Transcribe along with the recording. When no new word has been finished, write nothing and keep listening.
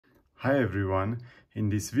Hi everyone, in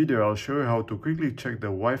this video I'll show you how to quickly check the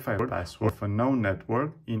Wi-Fi password of a known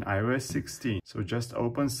network in iOS 16. So just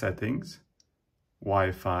open Settings,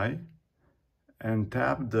 Wi-Fi, and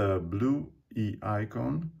tap the blue E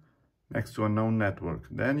icon next to a known network.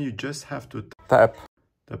 Then you just have to tap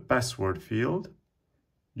the password field,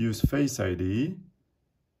 use Face ID,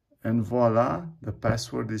 and voila, the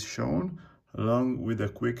password is shown along with a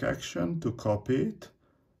quick action to copy it.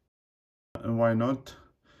 And why not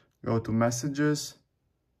go to Messages,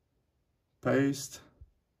 paste,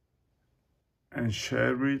 and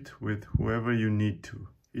share it with whoever you need to.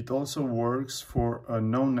 It also works for a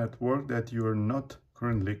known network that you are not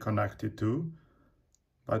currently connected to,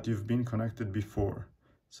 but you've been connected before.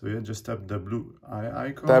 So yeah, just tap the blue eye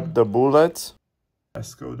icon, Tap the bullets,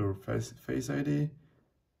 passcode or face ID,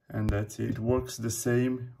 and that's it. It works the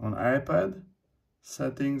same on iPad.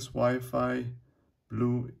 Settings, Wi-Fi,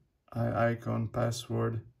 blue eye icon,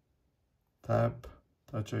 password, tap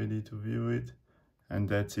Touch ID to view it, and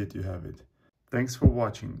that's it, you have it. Thanks for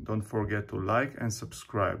watching. Don't forget to like and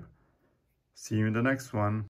subscribe. See you in the next one.